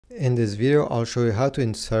In this video, I'll show you how to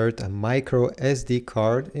insert a micro SD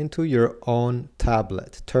card into your own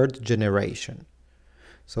tablet, third generation.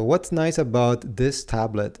 So what's nice about this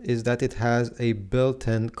tablet is that it has a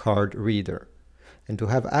built-in card reader. And to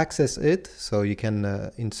have access it, so you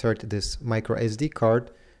can insert this micro SD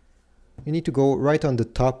card, you need to go right on the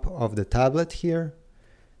top of the tablet here.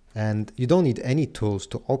 And you don't need any tools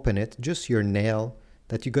to open it, just your nail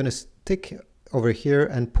that you're going to stick over here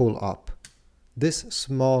and pull up. This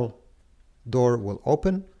small door will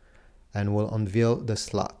open and will unveil the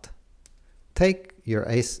slot. Take your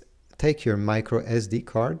micro SD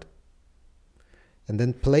card and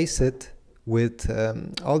then place it with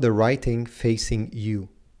all the writing facing you,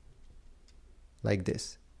 like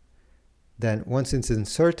this. Then once it's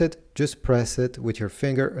inserted, just press it with your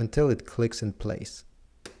finger until it clicks in place.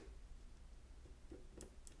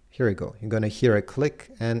 Here we go. You're going to hear a click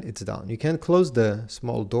and it's done. You can close the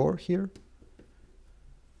small door here.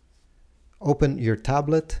 Open your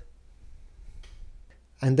tablet.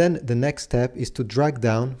 And then the next step is to drag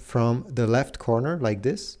down from the left corner like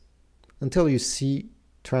this until you see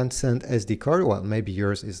Transcend SD card. Well, maybe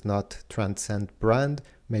yours is not Transcend brand.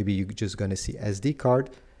 Maybe you're just going to see SD card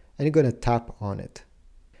and you're going to tap on it.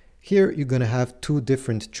 Here you're going to have two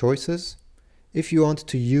different choices. If you want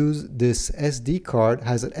to use this SD card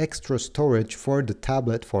has an extra storage for the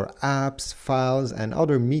tablet for apps, files, and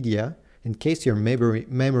other media, in case your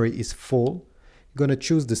memory is full, you're going to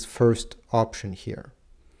choose this first option here.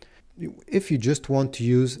 If you just want to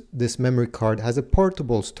use this memory card as a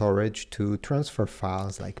portable storage to transfer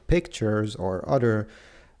files like pictures or other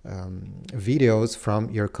videos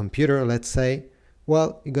from your computer, let's say,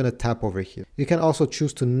 well, you're going to tap over here. You can also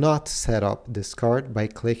choose to not set up this card by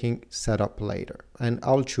clicking set up later, and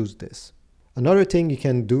I'll choose this. Another thing you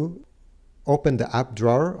can do, open the app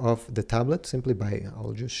drawer of the tablet simply by,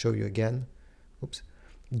 I'll just show you again,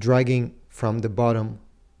 dragging from the bottom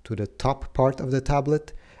to the top part of the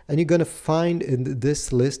tablet, and you're going to find in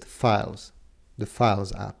this list files, the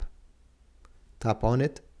Files app. Tap on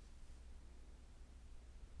it.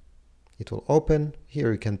 It will open.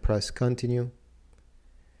 Here you can press continue.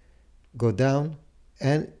 Go down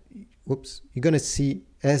and you're going to see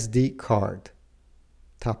SD card.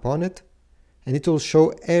 Tap on it and it will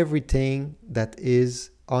show everything that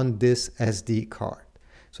is on this SD card.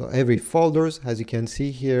 So every folders, as you can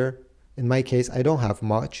see here, in my case, I don't have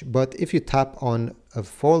much, but if you tap on a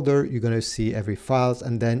folder, you're going to see every files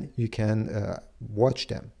and then you can watch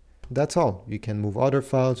them. That's all. You can move other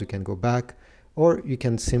files, you can go back, or you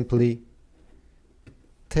can simply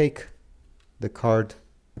take the card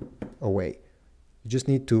away. You just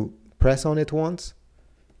need to press on it once,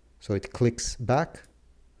 so it clicks back.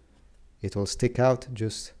 It will stick out,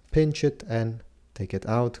 just pinch it and take it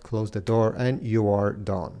out, close the door, and you are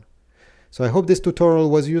done. So I hope this tutorial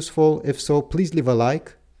was useful. If so, please leave a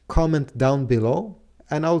like, comment down below,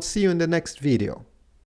 and I'll see you in the next video.